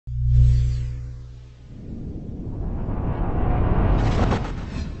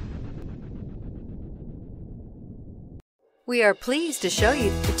We are pleased to show you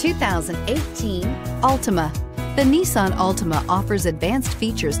the 2018 Altima. The Nissan Altima offers advanced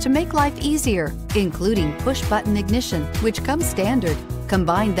features to make life easier, including push-button ignition, which comes standard.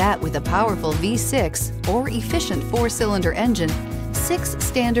 Combine that with a powerful V6 or efficient 4-cylinder engine, 6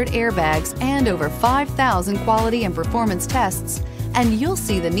 standard airbags, and over 5,000 quality and performance tests, and you'll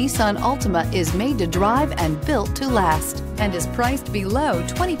see the Nissan Altima is made to drive and built to last, and is priced below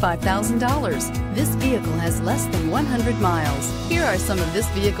 $25,000. This vehicle has less than 100 miles. Here are some of this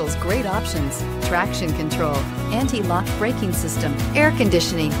vehicle's great options: traction control, anti-lock braking system, air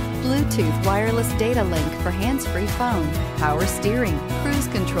conditioning, Bluetooth wireless data link for hands-free phone, power steering, cruise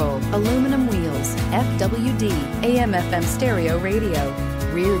control, aluminum wheels, FWD, AM/FM stereo radio,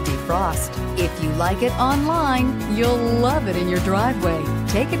 rear defrost. If you like it online, you'll love it in your driveway.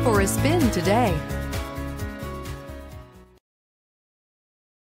 Take it for a spin today.